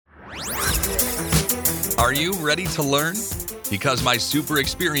Are you ready to learn? Because my super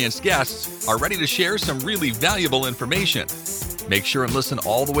experienced guests are ready to share some really valuable information. Make sure and listen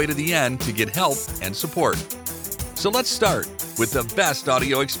all the way to the end to get help and support. So let's start with the best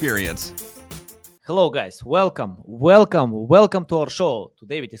audio experience. Hello guys, welcome to our show.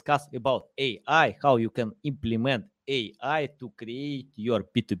 Today we discuss about AI, how you can implement AI to create your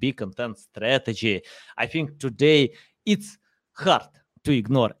B2B content strategy. I think today it's hard to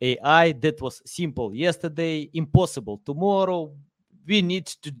ignore AI. That was simple yesterday, impossible tomorrow. We need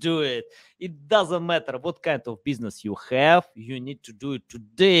to do it. It doesn't matter what kind of business you have, you need to do it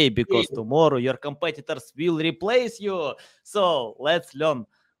today because tomorrow your competitors will replace you. So let's learn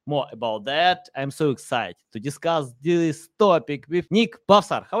more about that. I'm so excited to discuss this topic with Nick.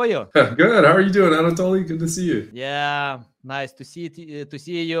 Bhavsar, how are you? Good. How are you doing, Anatoly? Good to see you. Yeah, nice to see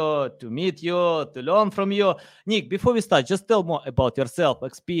you, to meet you, to learn from you. Nick, before we start, just tell more about yourself,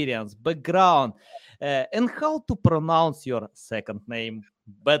 experience, background, and how to pronounce your second name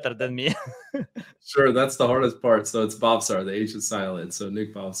better than me. Sure, that's the hardest part. So it's Bhavsar. The H is silent. So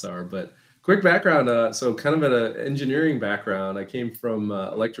Nick Bhavsar. But quick background. So kind of an engineering background. I came from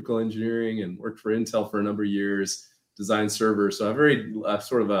electrical engineering and worked for Intel for a number of years, designed servers. So I'm very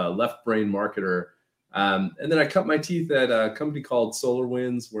sort of a left brain marketer. And then I cut my teeth at a company called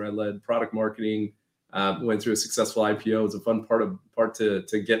SolarWinds, where I led product marketing. Went through a successful IPO. It was a fun part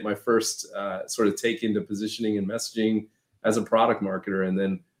to get my first sort of take into positioning and messaging as a product marketer, and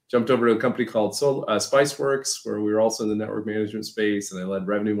then jumped over to a company called Spiceworks, where we were also in the network management space, and I led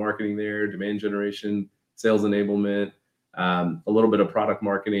revenue marketing there, demand generation, sales enablement, a little bit of product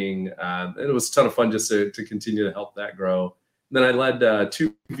marketing, and it was a ton of fun just to continue to help that grow. And then I led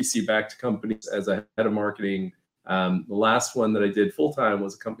two VC-backed companies as a head of marketing. The last one that I did full-time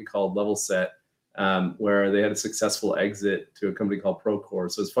was a company called Levelset, where they had a successful exit to a company called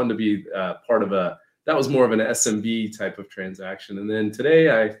Procore. So it's fun to be part of that was more of an SMB type of transaction. And then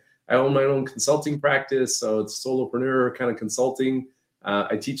today I own my own consulting practice. So it's solopreneur kind of consulting.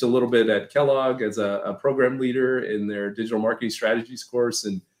 I teach a little bit at Kellogg as a program leader in their digital marketing strategies course,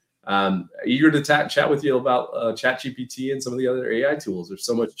 and eager to chat with you about ChatGPT and some of the other AI tools. There's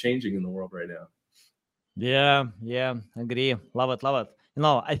so much changing in the world right now. Yeah, agree. Love it.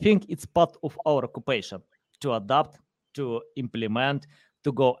 I think it's part of our occupation to adapt, to implement,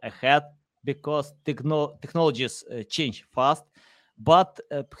 to go ahead, because technologies change fast, but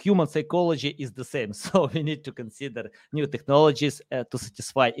human psychology is the same. So we need to consider new technologies to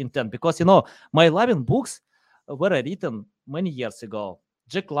satisfy intent. Because, my loving books were written many years ago.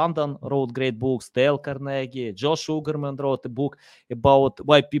 Jack London wrote great books, Dale Carnegie, Joe Sugarman wrote a book about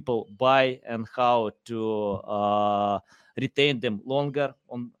why people buy and how to retain them longer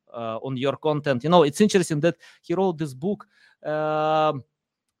on your content. It's interesting that he wrote this book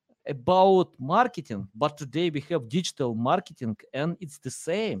about marketing, but today we have digital marketing, and it's the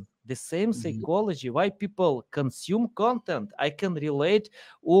same psychology, why people consume content. I can relate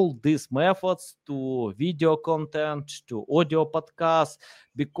all these methods to video content, to audio podcasts,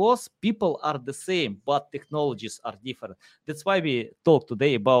 because people are the same, but technologies are different. That's why we talk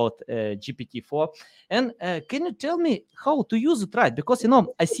today about GPT-4. And can you tell me how to use it right? Because,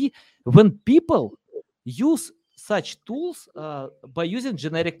 I see when people use such tools by using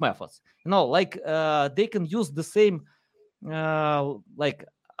generic methods, they can use the same like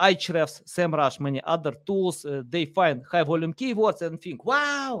Ahrefs, SEMrush, many other tools. They find high volume keywords and think,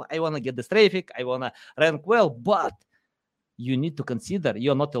 wow, I want to get this traffic, I want to rank well. But you need to consider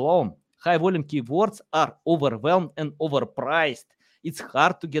you're not alone. High volume keywords are overwhelmed and overpriced. It's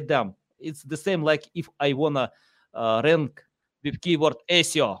hard to get them. It's the same like if I want to rank with keyword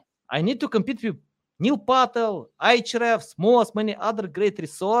SEO, I need to compete with Neil Patel, Ahrefs, Moz, many other great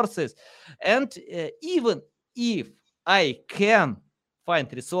resources. And even if I can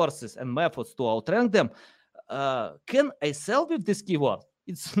find resources and methods to outrank them, can I sell with this keyword?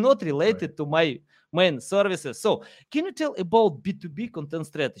 It's not related to my main services. So can you tell about B2B content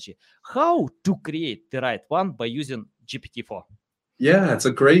strategy? How to create the right one by using GPT-4? Yeah, it's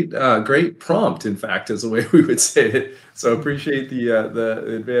a great prompt, in fact, is the way we would say it. So appreciate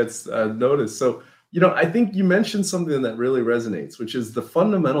the advanced notice. So, I think you mentioned something that really resonates, which is the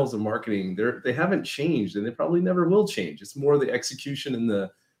fundamentals of marketing. They haven't changed, and they probably never will change. It's more the execution and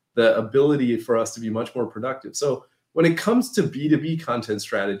the ability for us to be much more productive. So when it comes to B2B content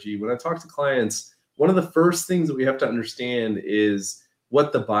strategy, when I talk to clients, one of the first things that we have to understand is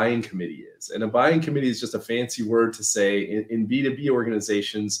what the buying committee is. And a buying committee is just a fancy word to say in B2B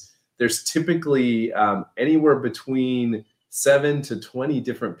organizations, there's typically anywhere between 7 to 20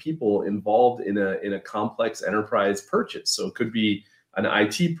 different people involved in a complex enterprise purchase. So it could be an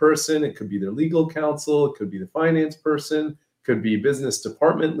IT person, it could be their legal counsel, it could be the finance person, could be business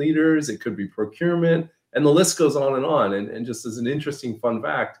department leaders, it could be procurement, and the list goes on and on. And just as an interesting fun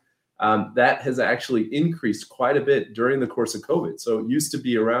fact, that has actually increased quite a bit during the course of COVID. So it used to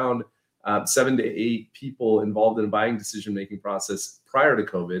be around 7 to 8 people involved in a buying decision-making process prior to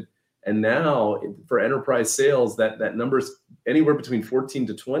COVID. And now for enterprise sales, that number's anywhere between 14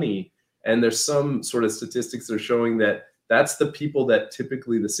 to 20. And there's some sort of statistics that are showing that that's the people that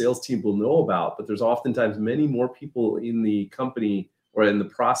typically the sales team will know about, but there's oftentimes many more people in the company or in the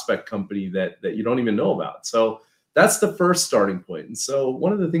prospect company that you don't even know about. So that's the first starting point. And so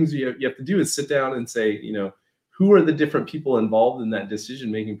one of the things you have to do is sit down and say, who are the different people involved in that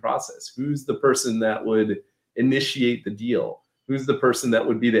decision-making process? Who's the person that would initiate the deal? Who's the person that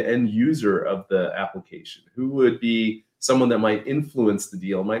would be the end user of the application? Who would be someone that might influence the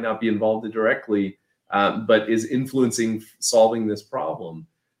deal, might not be involved directly, but is influencing solving this problem?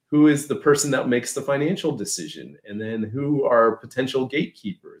 Who is the person that makes the financial decision? And then who are potential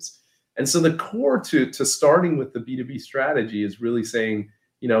gatekeepers? And so the core to starting with the B2B strategy is really saying,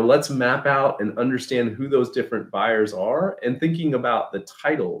 let's map out and understand who those different buyers are and thinking about the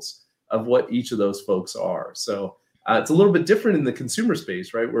titles of what each of those folks are. So it's a little bit different in the consumer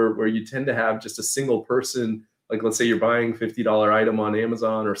space, right? Where you tend to have just a single person, like let's say you're buying $50 item on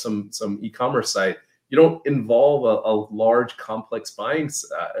Amazon or some e-commerce site. You don't involve a large complex buying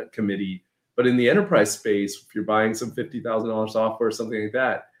committee, but in the enterprise space, if you're buying some $50,000 software or something like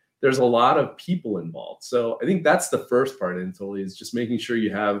that, there's a lot of people involved. So I think that's the first part, Anatoly, is just making sure you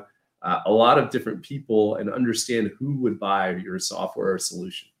have a lot of different people and understand who would buy your software or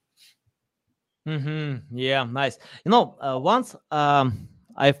solution. Yeah, nice. Once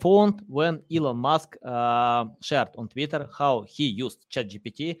I found when Elon Musk shared on Twitter how he used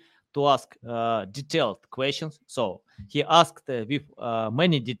ChatGPT to ask detailed questions. So he asked with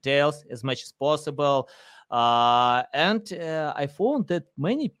many details as much as possible. And I found that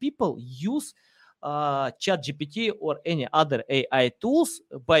many people use ChatGPT or any other AI tools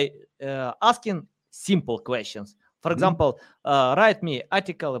by asking simple questions. For example, write me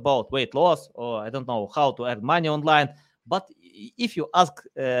article about weight loss, or I don't know how to earn money online. But if you ask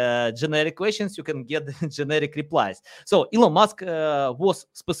generic questions, you can get generic replies. So Elon Musk was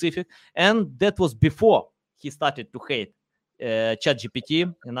specific, and that was before he started to hate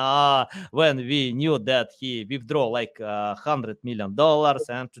ChatGPT. When we knew that he withdrew like $100 million,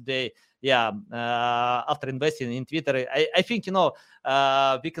 and today, after investing in Twitter, I think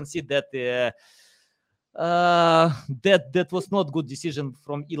we can see that. That was not good decision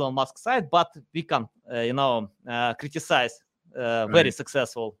from Elon Musk's side, but we can criticize very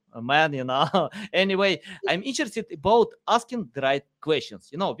successful man. Anyway, I'm interested about asking the right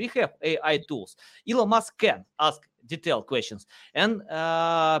questions. We have AI tools. Elon Musk can ask detailed questions, and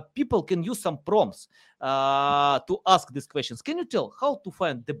people can use some prompts to ask these questions. Can you tell how to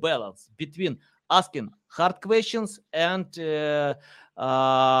find the balance between asking hard questions and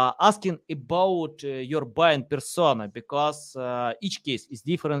asking about your buying persona, because each case is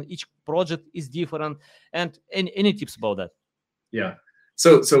different, each project is different, and any tips about that? Yeah.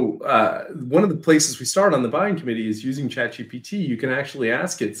 So one of the places we start on the buying committee is using ChatGPT. You can actually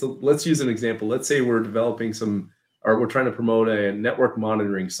ask it. So let's use an example. Let's say we're developing or we're trying to promote a network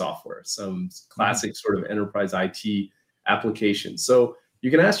monitoring software, some classic sort of enterprise IT application. So you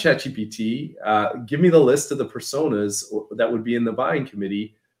can ask ChatGPT, give me the list of the personas that would be in the buying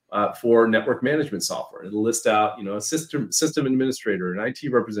committee for network management software. It'll list out, a system administrator, an IT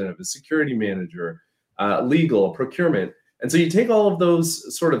representative, a security manager, legal, procurement. And so you take all of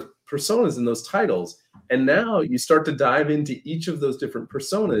those sort of personas and those titles, and now you start to dive into each of those different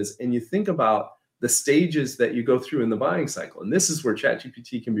personas, and you think about the stages that you go through in the buying cycle. And this is where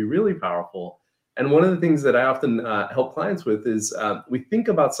ChatGPT can be really powerful. And one of the things that I often help clients with is we think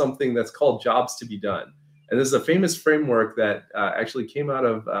about something that's called jobs to be done. And this is a famous framework that actually came out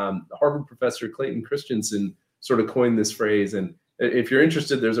of Harvard professor Clayton Christensen sort of coined this phrase. And if you're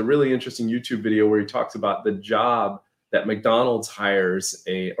interested, there's a really interesting YouTube video where he talks about the job that McDonald's hires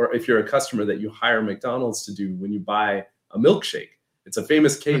or if you're a customer that you hire McDonald's to do when you buy a milkshake. It's a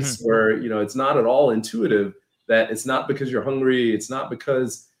famous case where, it's not at all intuitive, that it's not because you're hungry. It's not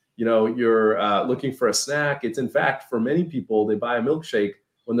because, you're looking for a snack. It's in fact, for many people, they buy a milkshake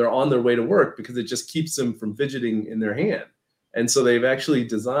when they're on their way to work because it just keeps them from fidgeting in their hand. And so they've actually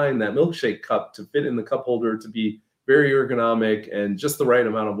designed that milkshake cup to fit in the cup holder to be very ergonomic and just the right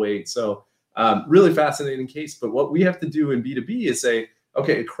amount of weight. So really fascinating case. But what we have to do in B2B is say,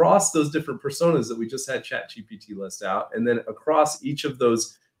 okay, across those different personas that we just had ChatGPT list out, and then across each of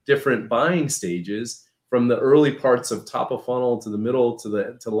those different buying stages, from the early parts of top of funnel to the middle to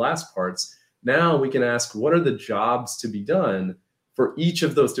the last parts. Now we can ask, what are the jobs to be done for each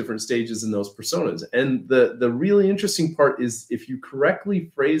of those different stages in those personas? And the really interesting part is if you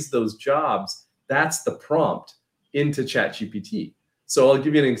correctly phrase those jobs, that's the prompt into ChatGPT. So I'll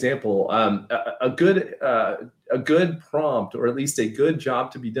give you an example. A good prompt, or at least a good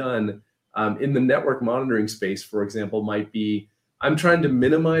job to be done in the network monitoring space, for example, might be, I'm trying to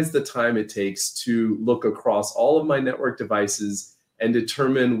minimize the time it takes to look across all of my network devices and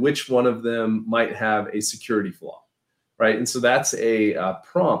determine which one of them might have a security flaw, right? And so that's a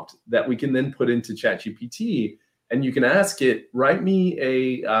prompt that we can then put into ChatGPT, and you can ask it, write me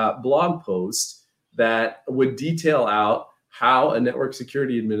a blog post that would detail out how a network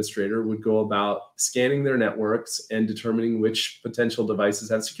security administrator would go about scanning their networks and determining which potential devices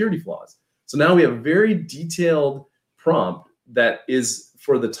have security flaws. So now we have a very detailed prompt that is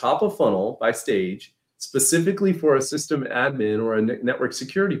for the top of funnel by stage, specifically for a system admin or a network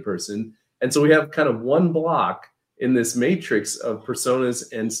security person. And so we have kind of one block in this matrix of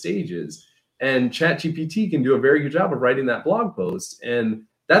personas and stages. And ChatGPT can do a very good job of writing that blog post. And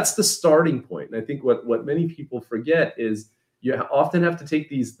that's the starting point. And I think what many people forget is you often have to take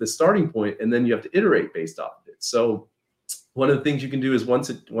the starting point, and then you have to iterate based off of it. So one of the things you can do is once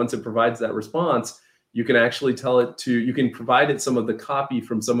it provides that response, you can actually you can provide it some of the copy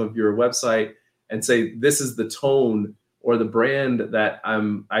from some of your website and say, this is the tone or the brand that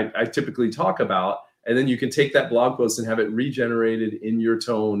I typically talk about. And then you can take that blog post and have it regenerated in your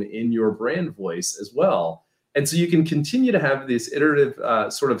tone, in your brand voice as well. And so you can continue to have these iterative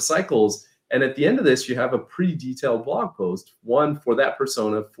sort of cycles. And at the end of this, you have a pretty detailed blog post, one for that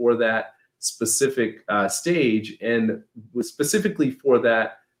persona, for that specific stage, and specifically for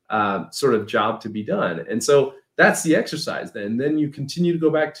that sort of job to be done. And so that's the exercise then. Then you continue to go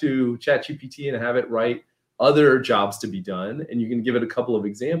back to ChatGPT and have it write other jobs to be done. And you can give it a couple of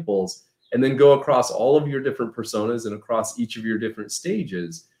examples and then go across all of your different personas and across each of your different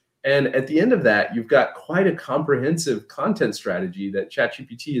stages. And at the end of that, you've got quite a comprehensive content strategy that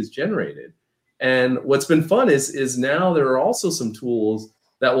ChatGPT has generated. And what's been fun is now there are also some tools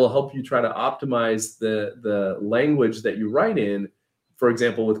that will help you try to optimize the language that you write in, for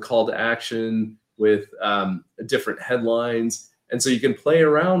example, with call to action, with different headlines. And so you can play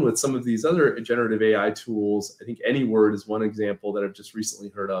around with some of these other generative AI tools. I think AnyWord is one example that I've just recently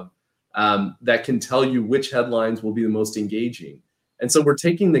heard of that can tell you which headlines will be the most engaging. And so we're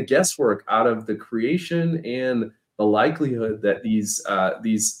taking the guesswork out of the creation and the likelihood that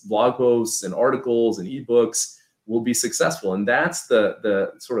these blog posts and articles and ebooks will be successful. And that's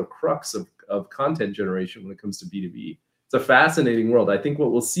the sort of crux of content generation when it comes to B2B. It's a fascinating world. I think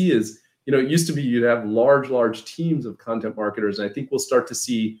what we'll see is, it used to be you'd have large teams of content marketers. And I think we'll start to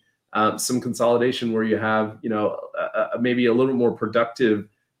see some consolidation where you have, maybe a little more productive,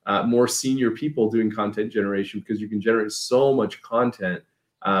 more senior people doing content generation, because you can generate so much content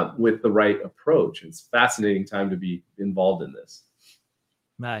with the right approach. It's a fascinating time to be involved in this.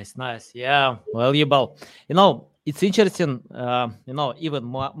 Nice. Yeah, valuable. It's interesting, even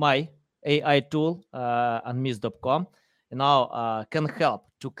my AI tool on Miss.com, can help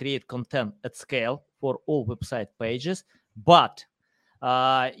to create content at scale for all website pages. But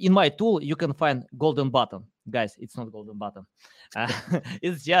in my tool, you can find golden button. Guys, it's not golden button.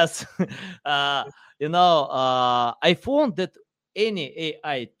 It's just, I found that any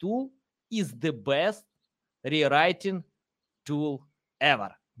AI tool is the best rewriting tool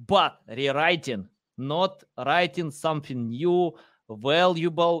ever. But rewriting, not writing something new,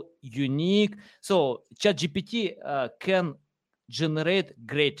 valuable, unique. So ChatGPT can generate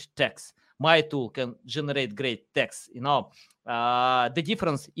great text. My tool can generate great text. The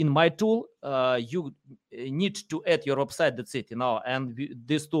difference in my tool, you need to add your website. That's it. And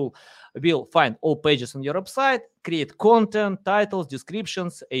this tool will find all pages on your website, create content, titles,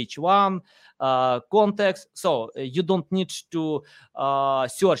 descriptions, H1, context. So you don't need to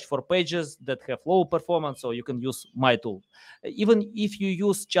search for pages that have low performance. So you can use my tool. Even if you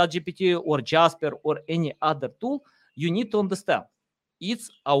use ChatGPT or Jasper or any other tool, you need to understand it's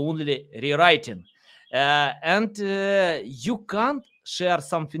only rewriting. And you can't share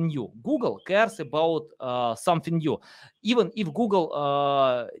something new. Google cares about something new. Even if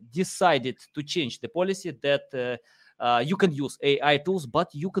Google decided to change the policy that you can use AI tools,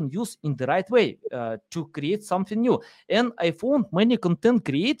 but you can use in the right way to create something new. And I found many content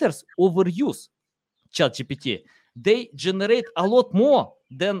creators overuse ChatGPT. They generate a lot more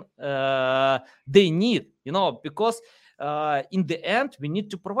than they need, because in the end, we need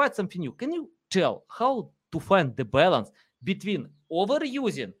to provide something new. Can you tell how to find the balance between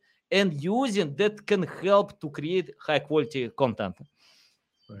overusing and using that can help to create high quality content.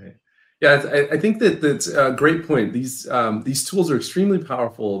 Right. Yeah, I think that's a great point. These tools are extremely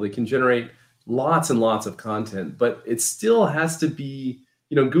powerful. They can generate lots and lots of content, but it still has to be,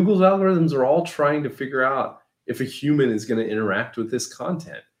 Google's algorithms are all trying to figure out if a human is going to interact with this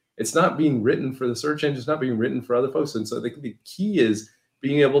content. It's not being written for the search engine, it's not being written for other folks. And so the key is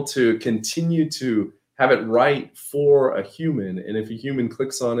being able to continue to have it right for a human. And if a human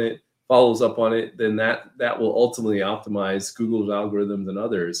clicks on it, follows up on it, then that will ultimately optimize Google's algorithms and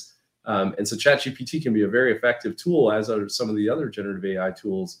others. And so ChatGPT can be a very effective tool, as are some of the other generative AI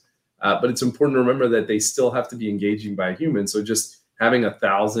tools. But it's important to remember that they still have to be engaging by a human. So just having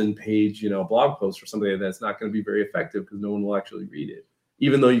 1,000-page, blog post or something like that's not going to be very effective because no one will actually read it,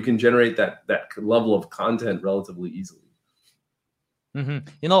 even though you can generate that level of content relatively easily.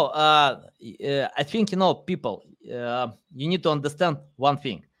 I think, people, you need to understand one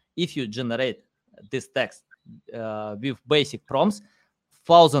thing. If you generate this text with basic prompts,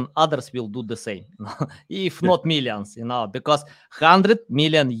 1,000 others will do the same, if not millions, because 100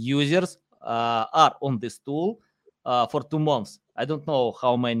 million users are on this tool for 2 months. I don't know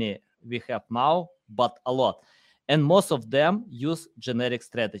how many we have now, but a lot. And most of them use generic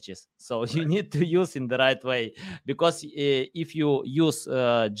strategies. So you need to use in the right way, because if you use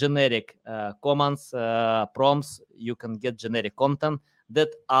generic commands, prompts, you can get generic content that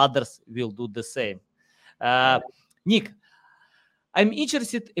others will do the same. Nick, I'm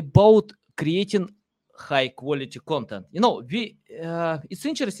interested about creating high quality content. It's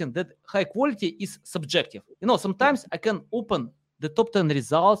interesting that high quality is subjective. Sometimes I can open the top 10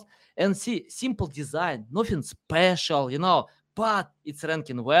 results and see simple design, nothing special, but it's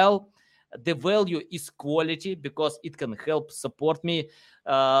ranking well. The value is quality because it can help support me.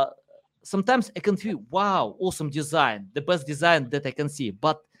 Sometimes I can feel, wow, awesome design, the best design that I can see,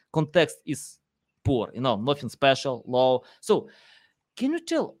 but context is poor, nothing special, low. So can you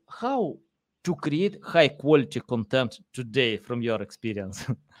tell how to create high quality content today from your experience?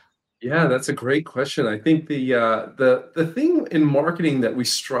 Yeah, that's a great question. I think the thing in marketing that we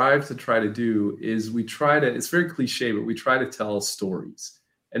strive to try to do is it's very cliche, but we try to tell stories.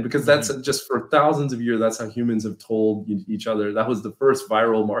 And because that's just for thousands of years, that's how humans have told each other. That was the first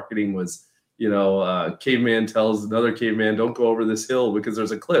viral marketing was, caveman tells another caveman, don't go over this hill because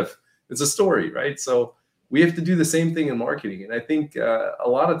there's a cliff. It's a story, right? So we have to do the same thing in marketing. And I think a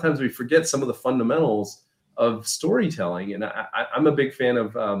lot of times we forget some of the fundamentals of storytelling. And I'm a big fan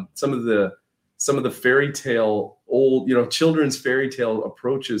of some of the fairy tale, old, children's fairy tale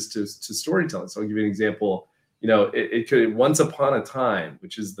approaches to storytelling. So I'll give you an example. It could, once upon a time,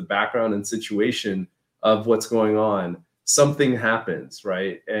 which is the background and situation of what's going on, something happens,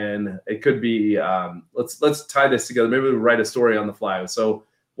 right? And it could be, let's tie this together. Maybe we'll write a story on the fly. So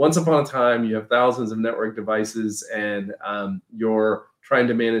once upon a time, you have thousands of network devices, and you're trying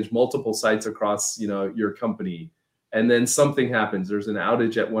to manage multiple sites across, your company. And then something happens. There's an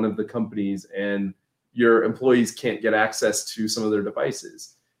outage at one of the companies, and your employees can't get access to some of their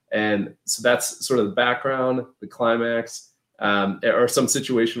devices. And so that's sort of the background, the climax, or some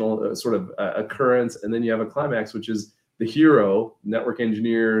situational sort of occurrence. And then you have a climax, which is the hero, network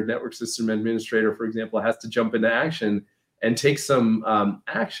engineer, network system administrator, for example, has to jump into action and take some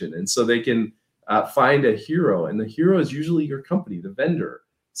action. And so they can find a hero, and the hero is usually your company, the vendor.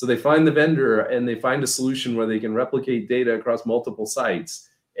 So they find the vendor and they find a solution where they can replicate data across multiple sites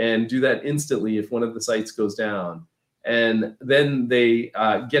and do that instantly if one of the sites goes down. And then they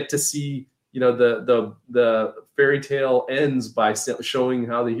get to see, the fairy tale ends by showing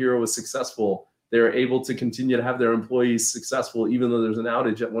how the hero was successful. They're able to continue to have their employees successful, even though there's an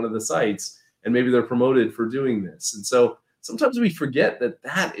outage at one of the sites, and maybe they're promoted for doing this. And so sometimes we forget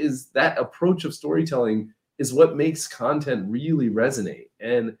that approach of storytelling is what makes content really resonate.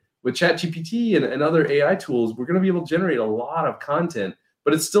 And with ChatGPT and other AI tools, we're going to be able to generate a lot of content,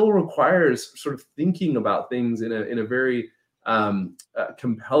 but it still requires sort of thinking about things in a very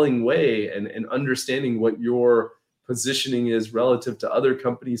compelling way, and understanding what your positioning is relative to other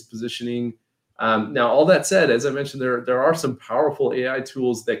companies' positioning. Now, all that said, as I mentioned, there are some powerful AI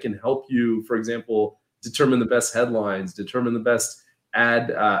tools that can help you, for example, determine the best headlines, determine the best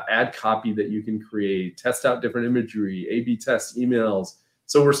ad copy that you can create, test out different imagery, A/B test emails.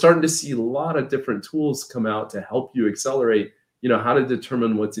 So we're starting to see a lot of different tools come out to help you accelerate, how to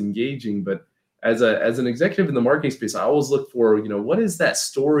determine what's engaging. But as an executive in the marketing space, I always look for, what is that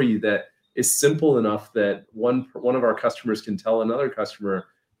story that is simple enough that one of our customers can tell another customer,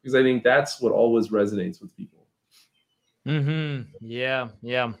 because I think that's what always resonates with people. Yeah,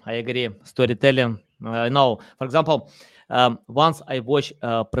 I agree. Storytelling No, for example, once I watched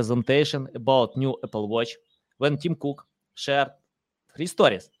a presentation about new Apple Watch when Tim Cook shared 3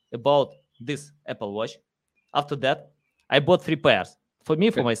 stories about this Apple Watch. After that, I bought 3 pairs for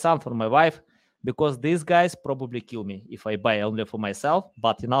me, for my son, for my wife, because these guys probably kill me if I buy only for myself.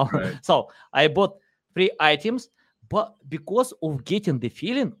 But Right. so I bought 3 items, but because of getting the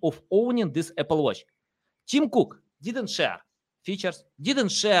feeling of owning this Apple Watch. Tim Cook didn't share features,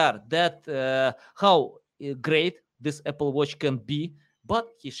 didn't share that how great this Apple Watch can be, but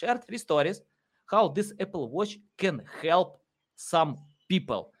he shared 3 stories how this Apple Watch can help some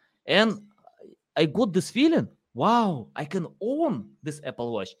people. And I got this feeling, wow, I can own this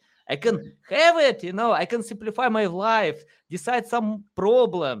Apple Watch. I can have it, I can simplify my life, decide some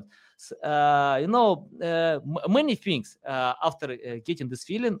problems, many things. After getting this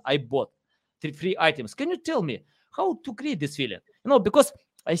feeling, I bought 3 items. Can you tell me how to create this feeling? Because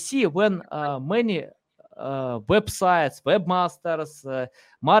I see when many websites, webmasters,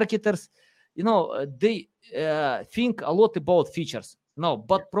 marketers, they think a lot about features. No,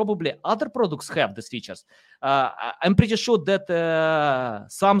 but probably other products have these features. I'm pretty sure that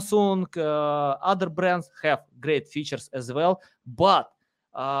Samsung, other brands have great features as well. But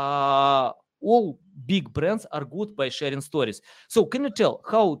all big brands are good by sharing stories. So can you tell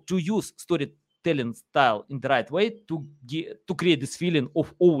how to use storytelling style in the right way to create this feeling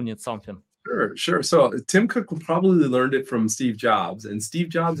of owning something? Sure. So Tim Cook probably learned it from Steve Jobs, and Steve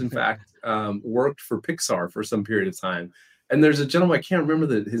Jobs, in fact, worked for Pixar for some period of time. And there's a gentleman, I can't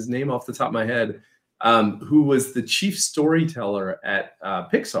remember his name off the top of my head, who was the chief storyteller at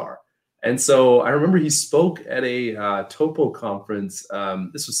Pixar. And so I remember he spoke at a Topo conference.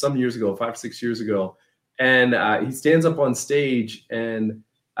 This was some years ago, 5 or 6 years ago, and he stands up on stage and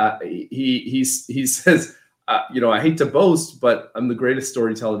he says, I hate to boast, but I'm the greatest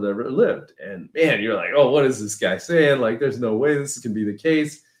storyteller that ever lived. And man, you're like, oh, what is this guy saying? Like, there's no way this can be the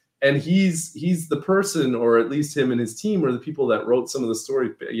case. And he's the person, or at least him and his team, are the people that wrote some of the story,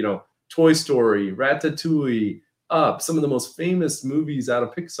 Toy Story, Ratatouille, Up, some of the most famous movies out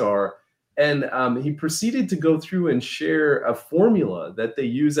of Pixar. And he proceeded to go through and share a formula that they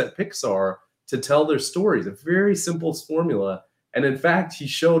use at Pixar to tell their stories, a very simple formula. And in fact, he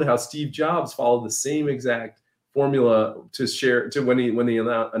showed how Steve Jobs followed the same exact formula to share to when he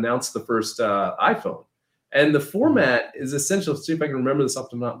announced the first iPhone. And the format is essential. See if I can remember this off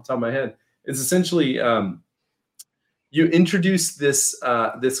the top of my head. It's essentially you introduce this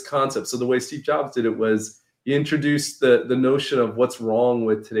concept. So the way Steve Jobs did it was he introduced the notion of what's wrong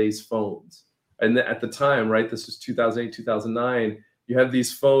with today's phones. And at the time, right, this was 2008, 2009, you have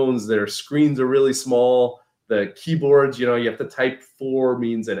these phones, their screens are really small. The keyboards, you have to type 4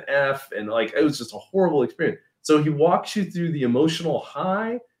 means an F, and it was just a horrible experience. So he walks you through the emotional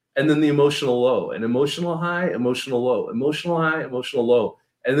high and then the emotional low, and emotional high, emotional low, emotional high, emotional low.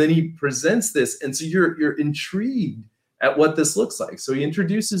 And then he presents this. And so you're intrigued at what this looks like. So he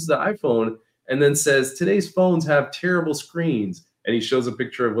introduces the iPhone and then says, today's phones have terrible screens. And he shows a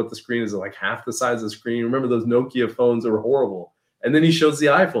picture of what the screen is, like half the size of the screen. Remember those Nokia phones that were horrible. And then he shows the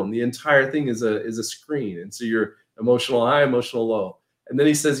iPhone. The entire thing is a screen. And so you're emotional high, emotional low. And then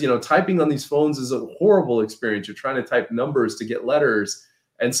he says, typing on these phones is a horrible experience. You're trying to type numbers to get letters.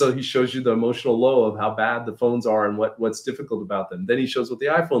 And so he shows you the emotional low of how bad the phones are and what's difficult about them. Then he shows what the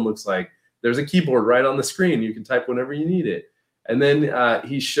iPhone looks like. There's a keyboard right on the screen. You can type whenever you need it. And then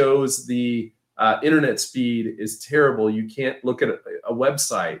he shows the internet speed is terrible. You can't look at a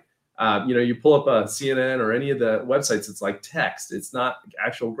website. You pull up a CNN or any of the websites, it's like text. It's not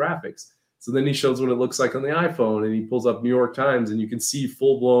actual graphics. So then he shows what it looks like on the iPhone, and he pulls up New York Times, and you can see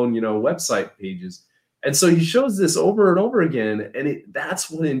full-blown, website pages. And so he shows this over and over again, and that's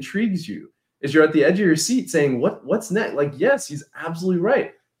what intrigues you, is you're at the edge of your seat saying, what's next? Yes, he's absolutely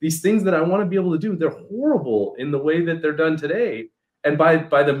right. These things that I want to be able to do, they're horrible in the way that they're done today. And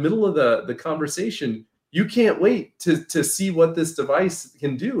by the middle of the conversation, you can't wait to see what this device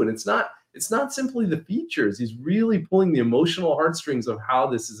can do. And it's not simply the features. He's really pulling the emotional heartstrings of how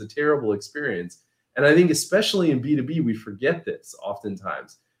this is a terrible experience. And I think especially in B2B, we forget this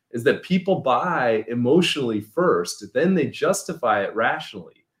oftentimes, is that people buy emotionally first, then they justify it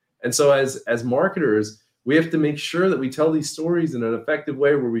rationally. And so as marketers, we have to make sure that we tell these stories in an effective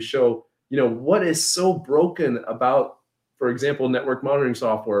way where we show, what is so broken about, for example, network monitoring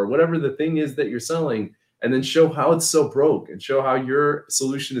software, or whatever the thing is that you're selling, and then show how it's so broke and show how your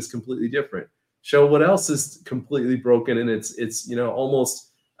solution is completely different. Show what else is completely broken, and it's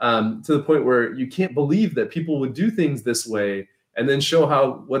almost to the point where you can't believe that people would do things this way, and then show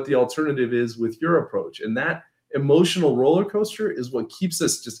what the alternative is with your approach. And that emotional roller coaster is what keeps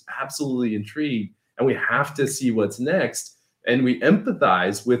us just absolutely intrigued. and we have to see what's next. And we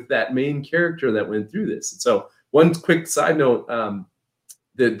empathize with that main character that went through this. And so one quick side note,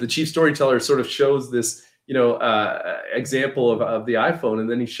 the chief storyteller sort of shows this, example of the iPhone, and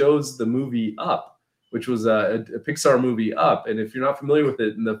then he shows the movie Up, which was a Pixar movie, Up. And if you're not familiar with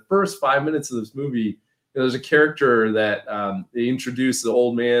it, in the first 5 minutes of this movie, there's a character that they introduce, the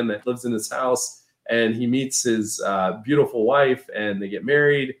old man that lives in his house, and he meets his beautiful wife, and they get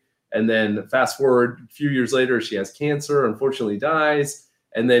married. And then fast forward a few years later, she has cancer, unfortunately dies.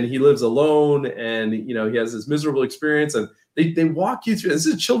 And then he lives alone, and he has this miserable experience. And they walk you through, this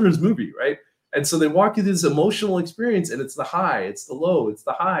is a children's movie, right? And so they walk you through this emotional experience, and it's the high, it's the low, it's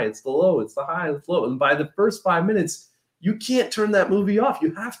the high, it's the low, it's the high, it's the low. And by the first 5 minutes, you can't turn that movie off.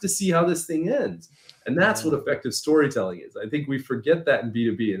 You have to see how this thing ends. And that's what effective storytelling is. I think we forget that in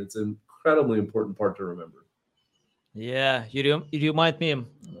B2B, and it's an incredibly important part to remember. Yeah, you remind me,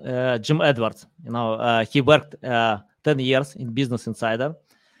 Jim Edwards. He worked 10 years in Business Insider.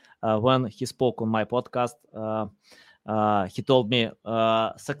 When he spoke on my podcast, he told me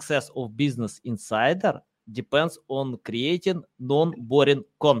success of Business Insider depends on creating non-boring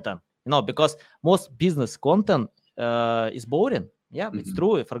content. Because most business content is boring. Yeah, it's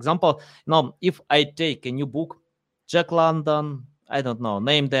true. For example, if I take a new book, Jack London, I don't know,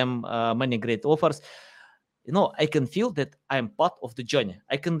 name them, many great authors, I can feel that I'm part of the journey.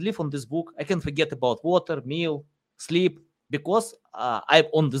 I can live on this book. I can forget about water, meal, sleep, because I'm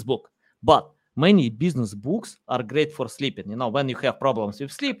on this book. But many business books are great for sleeping. When you have problems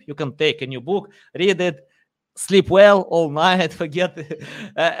with sleep, you can take a new book, read it, sleep well all night, forget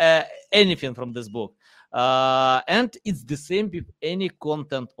anything from this book. And it's the same with any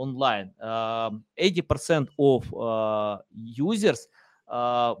content online. 80% of users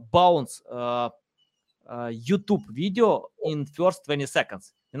bounce YouTube video in first 20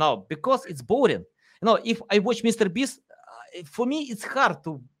 seconds, because it's boring. If I watch Mr. Beast, for me, it's hard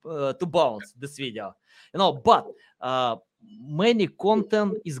to bounce this video, but many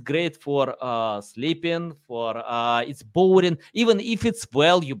content is great for sleeping, for it's boring, even if it's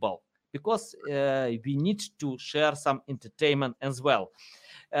valuable, because we need to share some entertainment as well.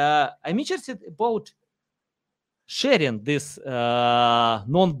 I'm interested about sharing this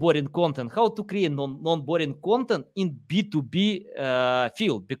non-boring content, how to create non-boring content in B2B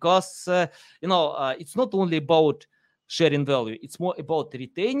field, because it's not only about sharing value, it's more about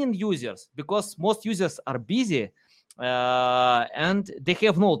retaining users, because most users are busy and they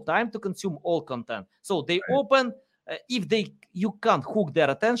have no time to consume all content. So they open, if you can't hook their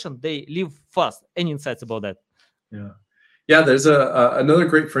attention, they leave fast. Any insights about that? Yeah, there's another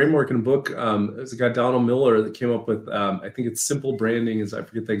great framework in a book. There's a guy, Donald Miller, that came up with, I think it's Simple Branding, I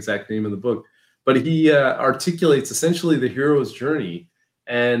forget the exact name of the book, but he articulates essentially the hero's journey.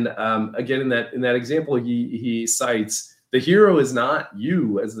 And again, in that example, he cites the hero is not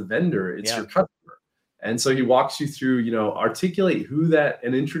you as the vendor, it's your customer. And so he walks you through, articulate who that,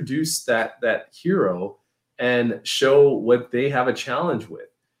 and introduce that hero and show what they have a challenge with.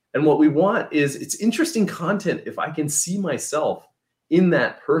 And what we want is, it's interesting content if I can see myself in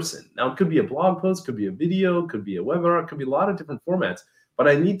that person. Now, it could be a blog post, could be a video, could be a webinar, could be a lot of different formats, but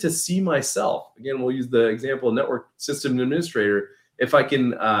I need to see myself. Again, we'll use the example of network system administrator. If I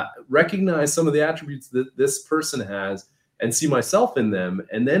can recognize some of the attributes that this person has and see myself in them,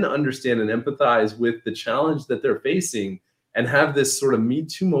 and then understand and empathize with the challenge that they're facing, and have this sort of Me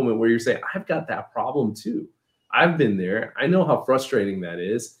Too moment where you're saying, I've got that problem too. I've been there. I know how frustrating that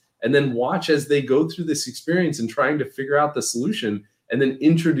is. And then watch as they go through this experience and trying to figure out the solution, and then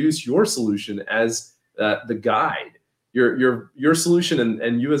introduce your solution as the guide. Your solution,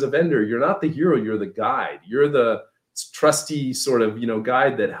 and you as a vendor, you're not the hero, you're the guide. You're the trusty sort of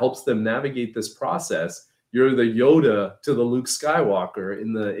guide that helps them navigate this process. You're the Yoda to the Luke Skywalker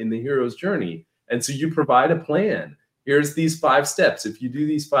in the hero's journey. And so you provide a plan. Here's these 5 steps. If you do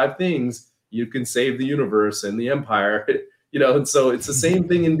these 5 things, you can save the universe and the empire. And so it's the same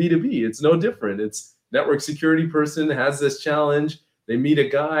thing in B2B. It's no different. It's network security person has this challenge. They meet a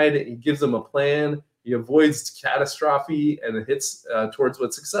guide. He gives them a plan. He avoids catastrophe and it hits towards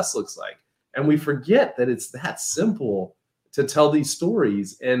what success looks like. And we forget that it's that simple to tell these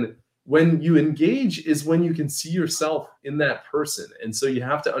stories. And when you engage is when you can see yourself in that person. And so you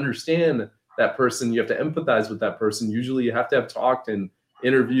have to understand that person. You have to empathize with that person. Usually you have to have talked and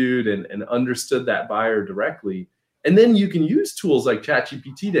interviewed and understood that buyer directly. And then you can use tools like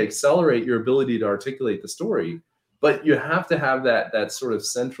ChatGPT to accelerate your ability to articulate the story. But you have to have that sort of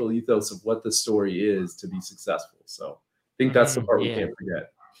central ethos of what the story is to be successful. So I think that's the part we can't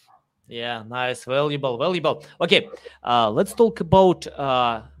forget. Yeah, nice, valuable. Okay, let's talk about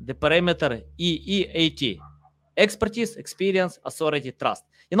the parameter EEAT: expertise, experience, authority, trust.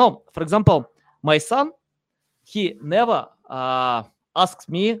 For example, my son, he never asks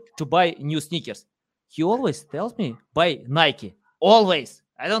me to buy new sneakers. He always tells me buy Nike. Always.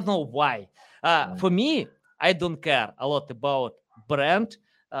 I don't know why. For me, I don't care a lot about brand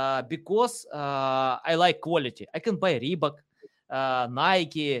because I like quality. I can buy Reebok,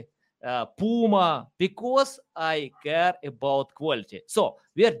 Nike, Puma because I care about quality. So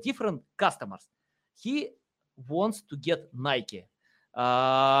we are different customers. He wants to get Nike.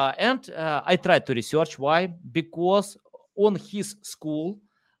 And I tried to research why. Because on his school,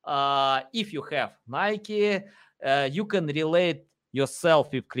 if you have Nike, you can relate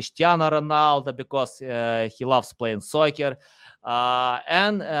yourself with Cristiano Ronaldo because he loves playing soccer.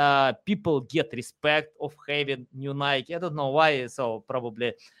 And people get respect of having new Nike. I don't know why, so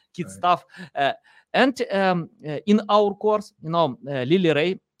probably kid stuff. And in our course, Lily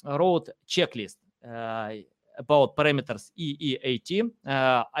Ray wrote checklist about parameters EEAT.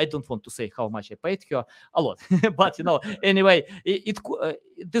 I don't want to say how much I paid her, a lot, but anyway,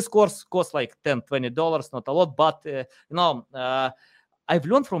 this course costs like $10-20, not a lot, but I've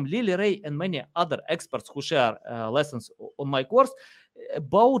learned from Lily Ray and many other experts who share lessons on my course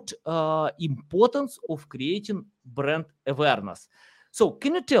about importance of creating brand awareness. So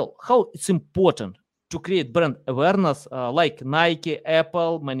can you tell how it's important to create brand awareness like Nike,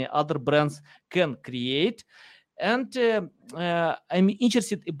 Apple, many other brands can create? And I'm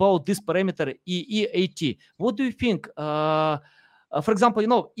interested about this parameter EEAT. What do you think? For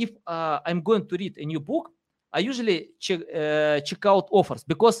example, if I'm going to read a new book, I usually check out offers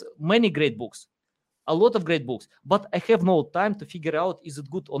because many great books, a lot of great books, but I have no time to figure out is it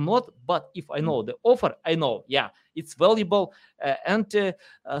good or not. But if I know the offer, I know, yeah, it's valuable. And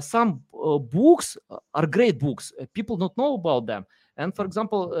some books are great books. People don't know about them. And for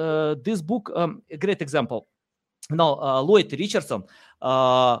example, this book, a great example. Lloyd Richardson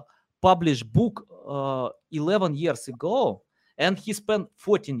published book 11 years ago, and he spent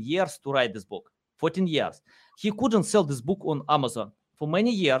 14 years to write this book. 14 years. He couldn't sell this book on Amazon for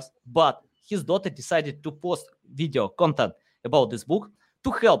many years, but his daughter decided to post video content about this book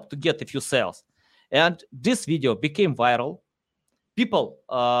to help to get a few sales. And this video became viral. People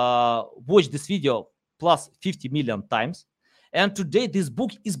watched this video plus 50 million times. And today this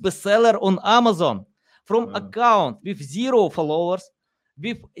book is bestseller on Amazon. From account with 0 followers,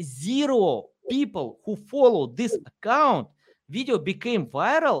 with 0 people who follow this account, video became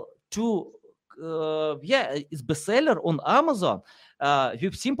viral to it's bestseller on Amazon.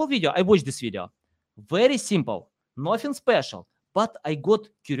 With simple video, I watched this video. Very simple, nothing special. But I got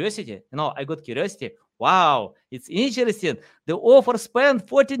curiosity. Wow, it's interesting. The author spent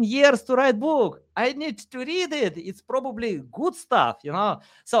 14 years to write book. I need to read it. It's probably good stuff,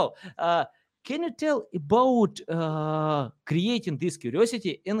 So can you tell about creating this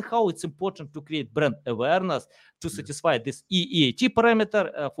curiosity and how it's important to create brand awareness to satisfy this EEAT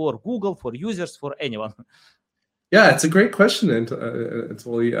parameter for Google, for users, for anyone? Yeah, it's a great question,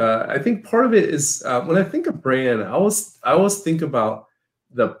 Anatoly. I think part of it is when I think of brand, I always think about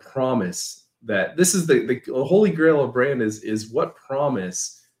the promise that this is the holy grail of brand is what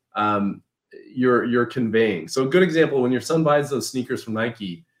promise you're conveying. So a good example, when your son buys those sneakers from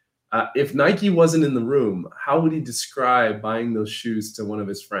Nike, if Nike wasn't in the room, how would he describe buying those shoes to one of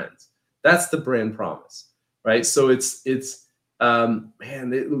his friends? That's the brand promise, right? So it's the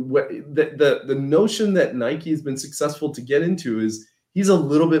notion that Nike has been successful to get into is he's a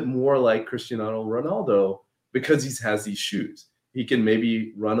little bit more like Cristiano Ronaldo because he has these shoes. He can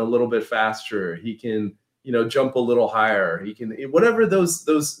maybe run a little bit faster. He can, jump a little higher. He can, whatever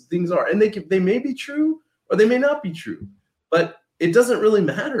those things are, and they may be true or they may not be true, but it doesn't really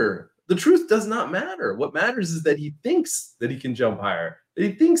matter. The truth does not matter. What matters is that he thinks that he can jump higher, that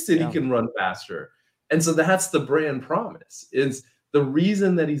he thinks that he can run faster. And so that's the brand promise. Is the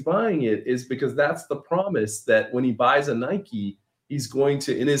reason that he's buying it is because that's the promise that when he buys a Nike, he's going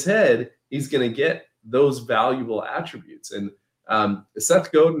to, in his head, he's going to get those valuable attributes. And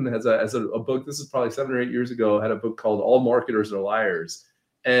Seth Godin has a book, this is probably 7 or 8 years ago, had a book called All Marketers Are Liars.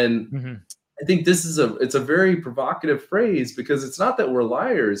 And I think it's a very provocative phrase because it's not that we're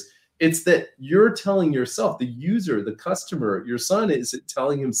liars. It's that you're telling yourself, the user, the customer, your son is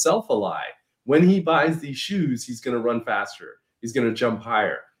telling himself a lie. When he buys these shoes, he's going to run faster. He's going to jump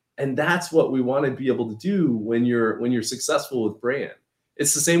higher. And that's what we want to be able to do when you're successful with brand.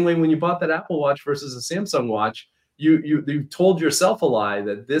 It's the same way when you bought that Apple Watch versus a Samsung watch. You told yourself a lie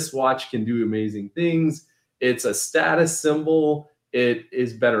that this watch can do amazing things. It's a status symbol. it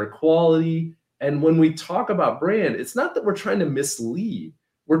is better quality. And when we talk about brand, it's not that we're trying to mislead.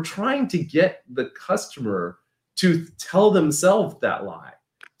 We're trying to get the customer to tell themselves that lie,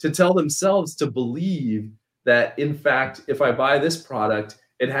 to tell themselves to believe that, in fact, if I buy this product,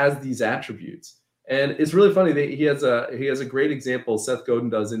 it has these attributes. And it's really funny that he has a great example, Seth Godin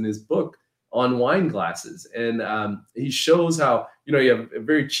does in his book, on wine glasses. And he shows how, you have a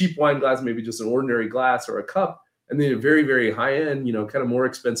very cheap wine glass, maybe just an ordinary glass or a cup, and then a very, very high end, kind of more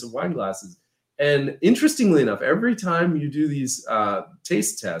expensive wine glasses. And interestingly enough, every time you do these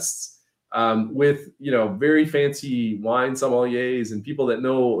taste tests with, very fancy wine sommeliers and people that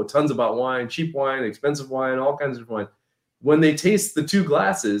know tons about wine, cheap wine, expensive wine, all kinds of wine, when they taste the two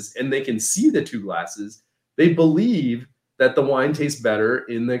glasses and they can see the two glasses, they believe that the wine tastes better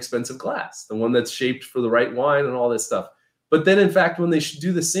in the expensive glass, the one that's shaped for the right wine and all this stuff. But then, in fact, when they should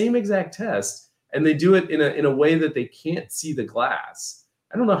do the same exact test and they do it in a way that they can't see the glass,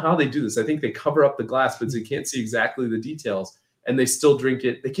 I don't know how they do this. I think they cover up the glass, but they can't see exactly the details, and they still drink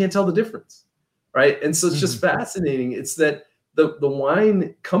it. They can't tell the difference, right? And so it's just fascinating. It's that the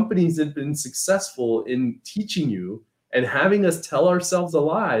wine companies have been successful in teaching you and having us tell ourselves a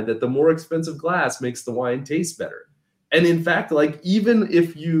lie that the more expensive glass makes the wine taste better. And in fact, like even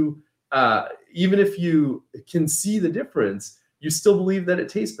if you can see the difference, you still believe that it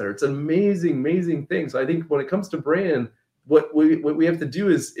tastes better. It's an amazing, amazing thing. So I think when it comes to brand, what we have to do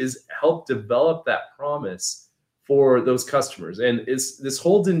is help develop that promise for those customers. And this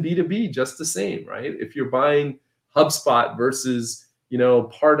holds in B2B just the same, right? If you're buying HubSpot versus,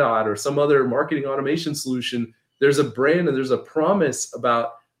 Pardot or some other marketing automation solution, there's a brand and there's a promise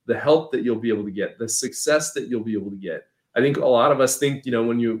about the help that you'll be able to get, the success that you'll be able to get. I think a lot of us think,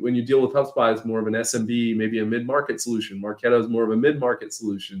 when you deal with HubSpot, it's more of an SMB, maybe a mid-market solution. Marketo is more of a mid-market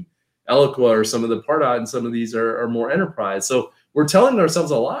solution. Eloqua or some of the Pardot and some of these are more enterprise. So we're telling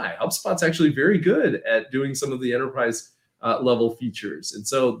ourselves a lie. HubSpot's actually very good at doing some of the enterprise level features. And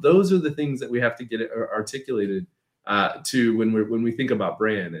so those are the things that we have to get articulated to when we think about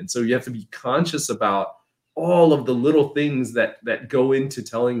brand. And so you have to be conscious about all of the little things that go into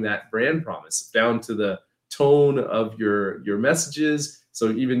telling that brand promise, down to the tone of your messages.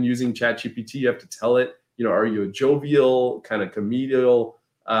 So even using ChatGPT, you have to tell it, are you a jovial, kind of comedial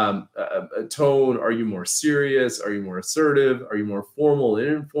tone? Are you more serious? Are you more assertive? Are you more formal and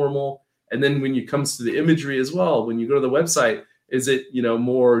informal? And then when it comes to the imagery as well, when you go to the website, is it,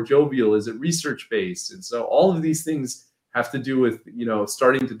 more jovial? Is it research-based? And so all of these things have to do with,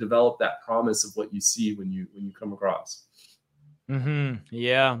 starting to develop that promise of what you see when you come across.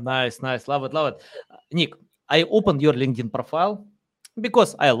 Yeah, nice. Love it. Nick, I opened your LinkedIn profile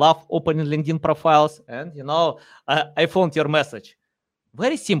because I love opening LinkedIn profiles. And, I found your message.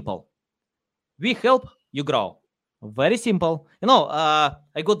 Very simple. We help you grow. Very simple.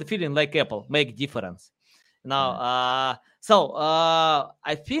 I got the feeling like Apple, make difference. So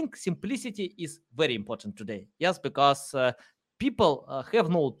I think simplicity is very important today. Yes, because people have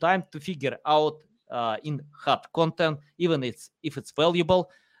no time to figure out in hard content, even if it's valuable.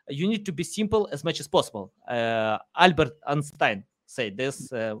 You need to be simple as much as possible. Albert Einstein said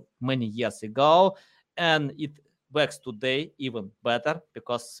this many years ago, and it works today even better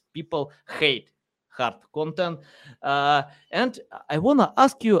because people hate hard content. And I want to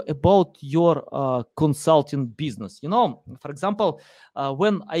ask you about your consulting business. For example,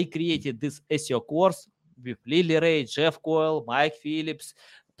 when I created this SEO course with Lily Ray, Jeff Coyle, Mike Phillips,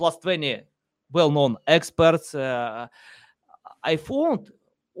 plus 20 well-known experts, I found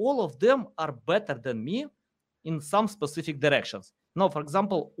all of them are better than me in some specific directions. For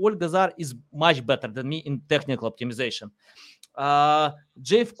example, Olga Zar is much better than me in technical optimization.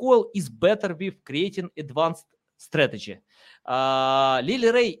 Jeff Coyle is better with creating advanced strategy.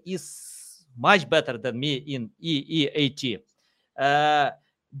 Lily Ray is much better than me in EEAT.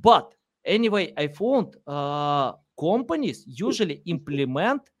 But anyway, I found companies usually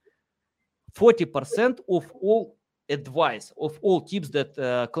implement 40% of all advice, of all tips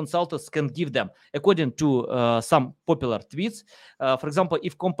that consultants can give them, according to some popular tweets. For example,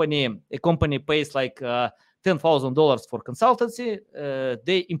 if a company pays like $10,000 for consultancy,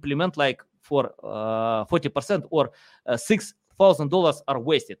 they implement like for 40% or $6,000 are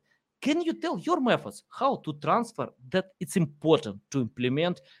wasted. Can you tell your methods how to transfer that it's important to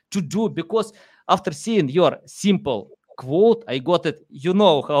implement, to do? Because after seeing your simple quote, I got it. You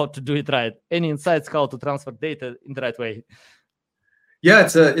know how to do it right. Any insights how to transfer data in the right way? Yeah,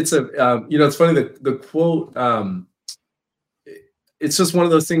 it's funny that the quote. It's just one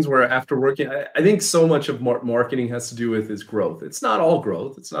of those things where after working, I think so much of marketing has to do with is growth. It's not all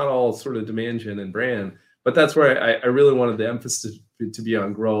growth. It's not all sort of demand gen and brand, But that's where I really wanted the emphasis to be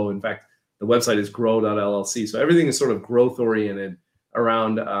on grow. In fact, the website is grow.llc. So everything is sort of growth oriented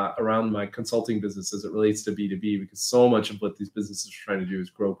around my consulting business as it relates to B2B, because so much of what these businesses are trying to do is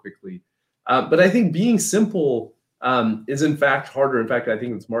grow quickly. But I think being simple is in fact harder. In fact, I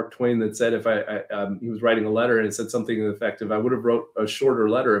think it's Mark Twain that said he was writing a letter and it said something to the effect of, I would have wrote a shorter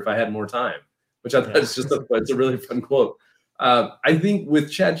letter if I had more time, which I thought is just it's a really fun quote. I think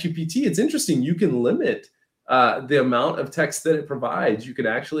with ChatGPT, it's interesting. You can limit the amount of text that it provides. You can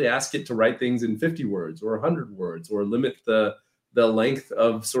actually ask it to write things in 50 words or 100 words, or limit the length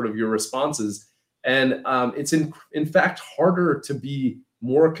of sort of your responses. And it's in fact harder to be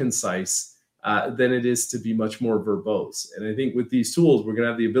more concise than it is to be much more verbose. And I think with these tools, we're going to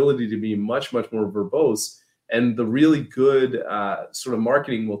have the ability to be much, much more verbose. And the really good sort of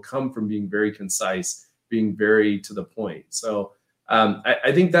marketing will come from being very concise, being very to the point. So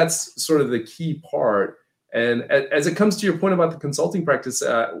I think that's sort of the key part. And as it comes to your point about the consulting practice,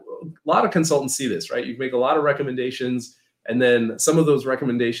 a lot of consultants see this, right? You make a lot of recommendations, and then some of those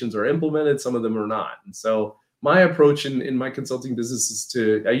recommendations are implemented, some of them are not. And so my approach in my consulting business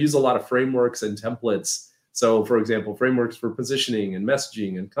is I use a lot of frameworks and templates. So for example, frameworks for positioning and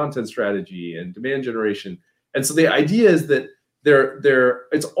messaging and content strategy and demand generation. And so the idea is that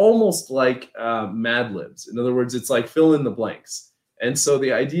it's almost like Mad Libs. In other words, it's like fill in the blanks. And so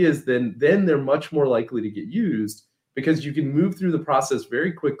the idea is then they're much more likely to get used, because you can move through the process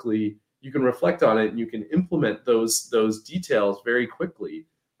very quickly. You can reflect on it, and you can implement those details very quickly.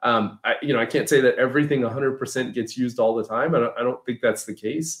 I can't say that everything 100% gets used all the time. I don't think that's the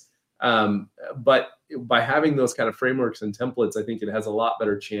case. But by having those kind of frameworks and templates, I think it has a lot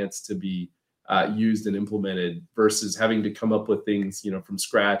better chance to be used and implemented versus having to come up with things, from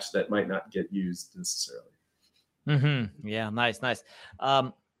scratch that might not get used necessarily. Mm-hmm. Yeah, nice.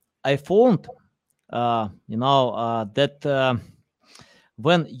 I found, that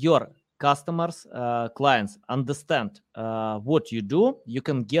when your customers, clients understand what you do, you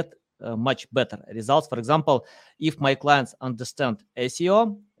can get much better results. For example, if my clients understand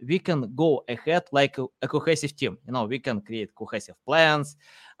SEO, we can go ahead like a cohesive team. We can create cohesive plans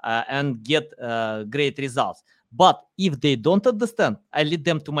and get great results. But if they don't understand, I lead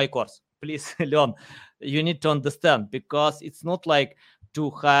them to my course. Please learn. You need to understand, because it's not like to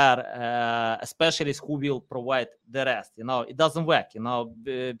hire a specialist who will provide the rest. It doesn't work,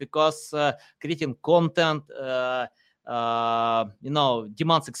 because creating content,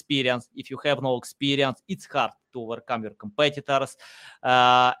 demands experience. If you have no experience, it's hard to overcome your competitors.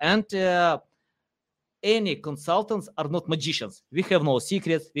 Any consultants are not magicians. We have no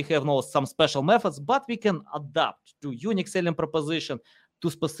secrets. We have no some special methods, but we can adapt to unique selling proposition,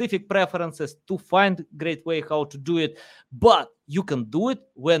 to specific preferences, to find great way how to do it. But you can do it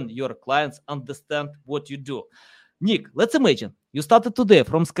when your clients understand what you do. Nick, let's imagine you started today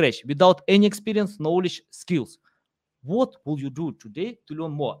from scratch without any experience, knowledge, skills. What will you do today to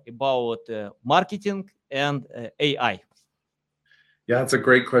learn more about marketing and AI? Yeah, that's a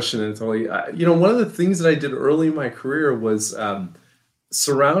great question, Anatoly. One of the things that I did early in my career was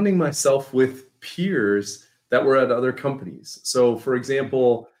surrounding myself with peers that were at other companies. So, for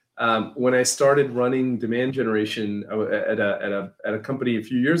example, when I started running demand generation at a company a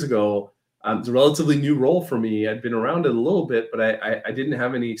few years ago, it was a relatively new role for me. I'd been around it a little bit, but I didn't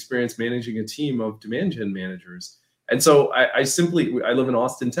have any experience managing a team of demand gen managers. And so I live in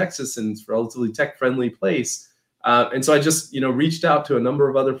Austin, Texas, and it's a relatively tech-friendly place. And so I just, reached out to a number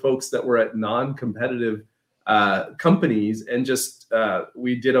of other folks that were at non-competitive companies, and just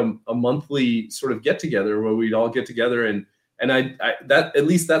we did a monthly sort of get together where we'd all get together, and that, at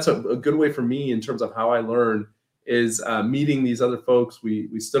least that's a good way for me in terms of how I learn, is meeting these other folks.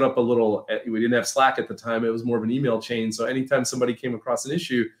 We stood up a little. We didn't have Slack at the time; it was more of an email chain. So anytime somebody came across an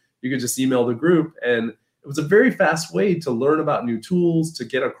issue, you could just email the group, and it was a very fast way to learn about new tools, to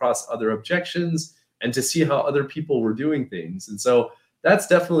get across other objections, and to see how other people were doing things. And so that's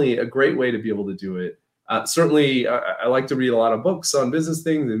definitely a great way to be able to do it. Certainly, I like to read a lot of books on business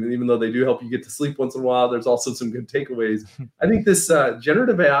things, and even though they do help you get to sleep once in a while, there's also some good takeaways. I think this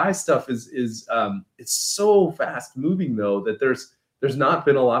generative AI stuff is it's so fast moving, though, that there's not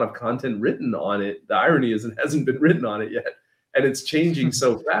been a lot of content written on it. The irony is it hasn't been written on it yet, and it's changing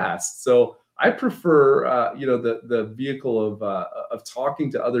so fast. So I prefer the vehicle of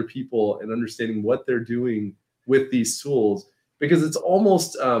talking to other people and understanding what they're doing with these tools. Because it's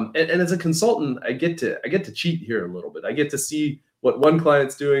almost and as a consultant, I get to cheat here a little bit. I get to see what one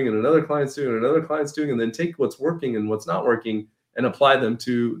client's doing and another client's doing and another client's doing, and then take what's working and what's not working and apply them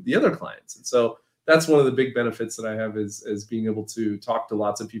to the other clients. And so that's one of the big benefits that I have is being able to talk to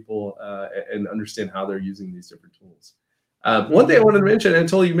lots of people and understand how they're using these different tools. One thing I wanted to mention,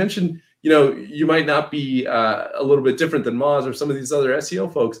 Anatoly, you mentioned, you might not be a little bit different than Moz or some of these other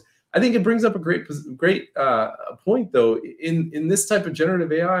SEO folks. I think it brings up a great point, though. In this type of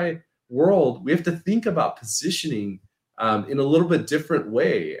generative AI world, we have to think about positioning in a little bit different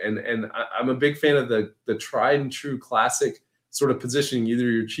way. And I'm a big fan of the tried and true classic sort of positioning, either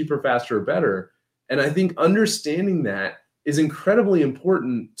you're cheaper, faster, or better. And I think understanding that is incredibly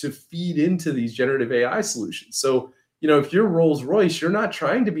important to feed into these generative AI solutions. So, if you're Rolls-Royce, you're not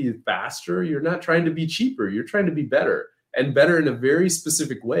trying to be faster, you're not trying to be cheaper, you're trying to be better, and better in a very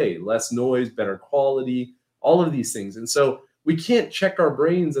specific way, less noise, better quality, all of these things. And so we can't check our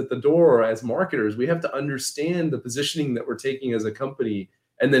brains at the door as marketers. We have to understand the positioning that we're taking as a company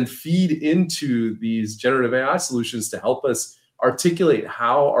and then feed into these generative AI solutions to help us articulate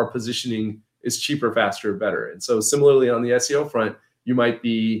how our positioning is cheaper, faster, better. And so similarly on the SEO front, you might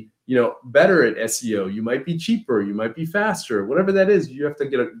be better at SEO, you might be cheaper, you might be faster, whatever that is. You have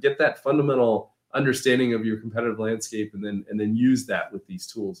to get that fundamental understanding of your competitive landscape and then use that with these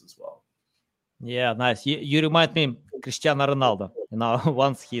tools as well. Yeah, nice. You remind me Cristiano Ronaldo.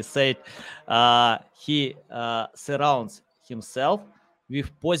 Once he said he surrounds himself with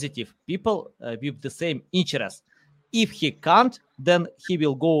positive people with the same interests. If he can't, then he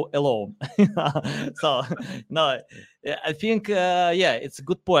will go alone. So, no, I think, it's a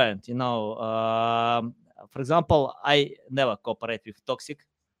good point. For example, I never cooperate with toxic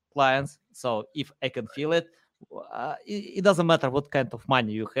clients. So if I can feel it, it doesn't matter what kind of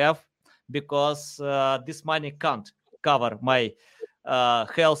money you have, because this money can't cover my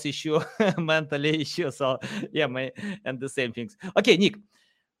health issue, mental issue. So, and the same things. Okay, Nick.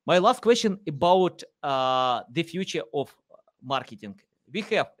 My last question about the future of marketing. We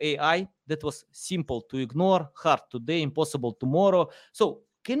have AI that was simple to ignore, hard today, impossible tomorrow. So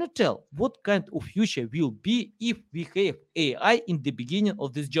can you tell what kind of future will be if we have AI in the beginning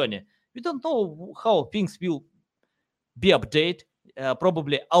of this journey? We don't know how things will be updated,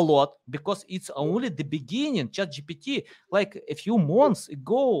 probably a lot, because it's only the beginning. ChatGPT, like a few months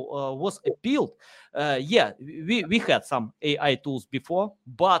ago, was appealed. We had some AI tools before,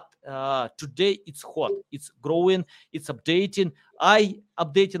 but today it's hot, it's growing, it's updating. I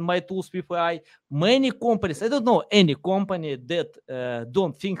updated my tools with AI. Many companies, I don't know any company that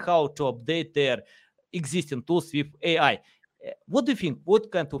don't think how to update their existing tools with AI. What do you think?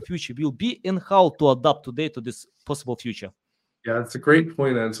 What kind of future will be, and how to adapt today to this possible future? Yeah, that's a great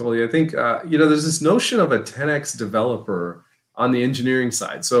point, Anatoly. I think there's this notion of a 10x developer on the engineering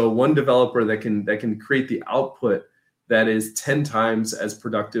side. So one developer that can create the output that is 10 times as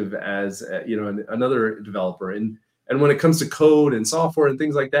productive as another developer. And when it comes to code and software and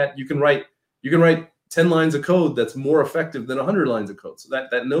things like that, you can write 10 lines of code that's more effective than 100 lines of code. So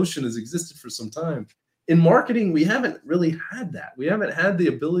that notion has existed for some time. In marketing, we haven't really had that. We haven't had the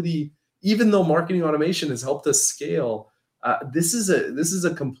ability, even though marketing automation has helped us scale. This is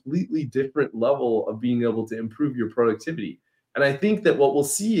a completely different level of being able to improve your productivity. And I think that what we'll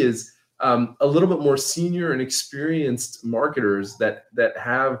see is a little bit more senior and experienced marketers that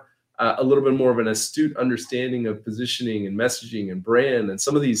have a little bit more of an astute understanding of positioning and messaging and brand, and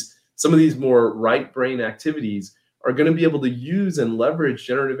some of these more right brain activities are going to be able to use and leverage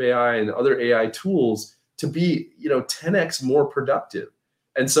generative AI and other AI tools to be 10x more productive.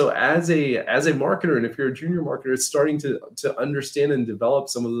 And so as a marketer, and if you're a junior marketer, it's starting to understand and develop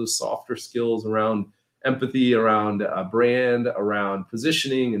some of those softer skills around empathy, around brand, around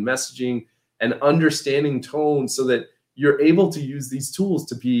positioning and messaging, and understanding tone, so that you're able to use these tools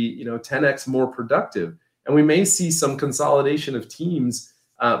to be 10x more productive. And we may see some consolidation of teams,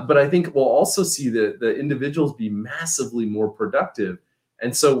 but I think we'll also see the individuals be massively more productive.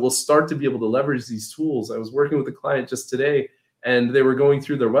 And so we'll start to be able to leverage these tools. I was working with a client just today, and they were going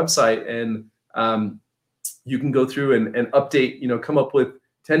through their website, and you can go through and update, come up with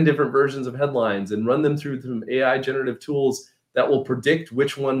 10 different versions of headlines and run them through some AI generative tools that will predict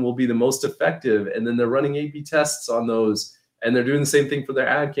which one will be the most effective. And then they're running A/B tests on those, and they're doing the same thing for their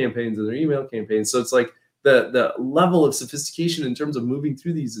ad campaigns and their email campaigns. So it's like the level of sophistication in terms of moving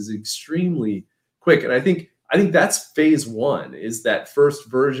through these is extremely quick. And I think that's phase one, is that first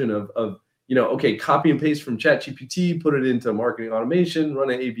version of okay, copy and paste from ChatGPT, put it into marketing automation, run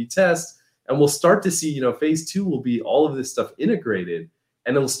an A/B test, and we'll start to see, phase two will be all of this stuff integrated,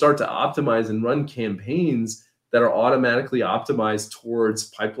 and it'll start to optimize and run campaigns that are automatically optimized towards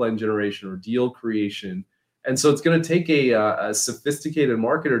pipeline generation or deal creation. And so it's going to take a sophisticated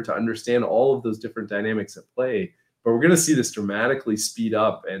marketer to understand all of those different dynamics at play but we're going to see this dramatically speed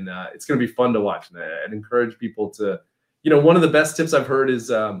up, and it's going to be fun to watch. And I'd encourage people to, one of the best tips I've heard is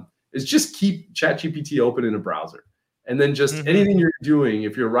just keep ChatGPT open in a browser. And then just anything you're doing,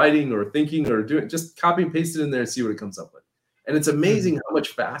 if you're writing or thinking or doing, just copy and paste it in there and see what it comes up with. And it's amazing how much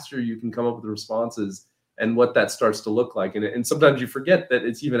faster you can come up with responses and what that starts to look like. And sometimes you forget that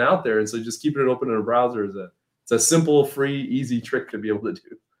it's even out there. And so just keeping it open in a browser it's a simple, free, easy trick to be able to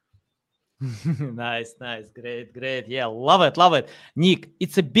do. Nice. Great. Yeah, love it. Nick,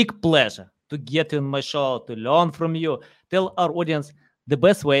 it's a big pleasure to get you on my show, to learn from you. Tell our audience the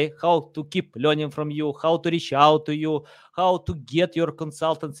best way how to keep learning from you, how to reach out to you, how to get your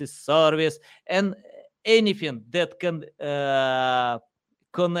consultancy service, and anything that can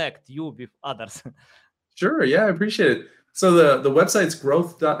connect you with others. Sure. Yeah, I appreciate it. So the website's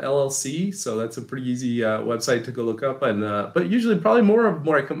growth.llc. So that's a pretty easy website to go look up. And but usually probably more of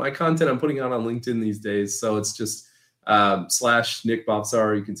my content I'm putting out on LinkedIn these days. So it's just /Nick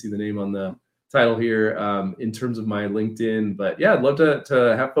Bhavsar. You can see the name on the title here in terms of my LinkedIn. But yeah, I'd love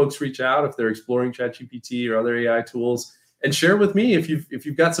to have folks reach out if they're exploring ChatGPT or other AI tools, and share with me if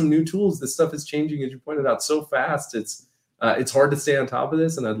you've got some new tools. This stuff is changing, as you pointed out, so fast. It's hard to stay on top of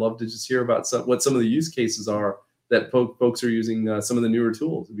this, and I'd love to just hear about what some of the use cases are that folks are using some of the newer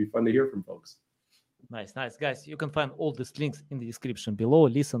tools. It'd be fun to hear from folks. Nice. Guys, you can find all these links in the description below.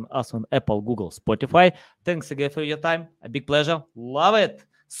 Listen us on Apple, Google, Spotify. Thanks again for your time. A big pleasure. Love it.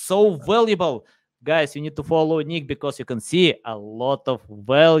 So valuable. Guys, you need to follow Nick because you can see a lot of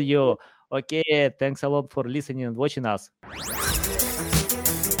value. Okay, thanks a lot for listening and watching us.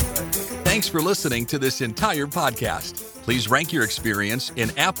 Thanks for listening to this entire podcast. Please rank your experience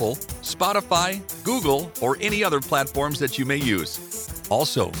in Apple, Spotify, Google, or any other platforms that you may use.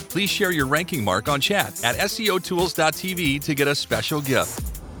 Also, please share your ranking mark on chat at SEOtools.tv to get a special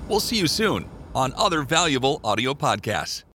gift. We'll see you soon on other valuable audio podcasts.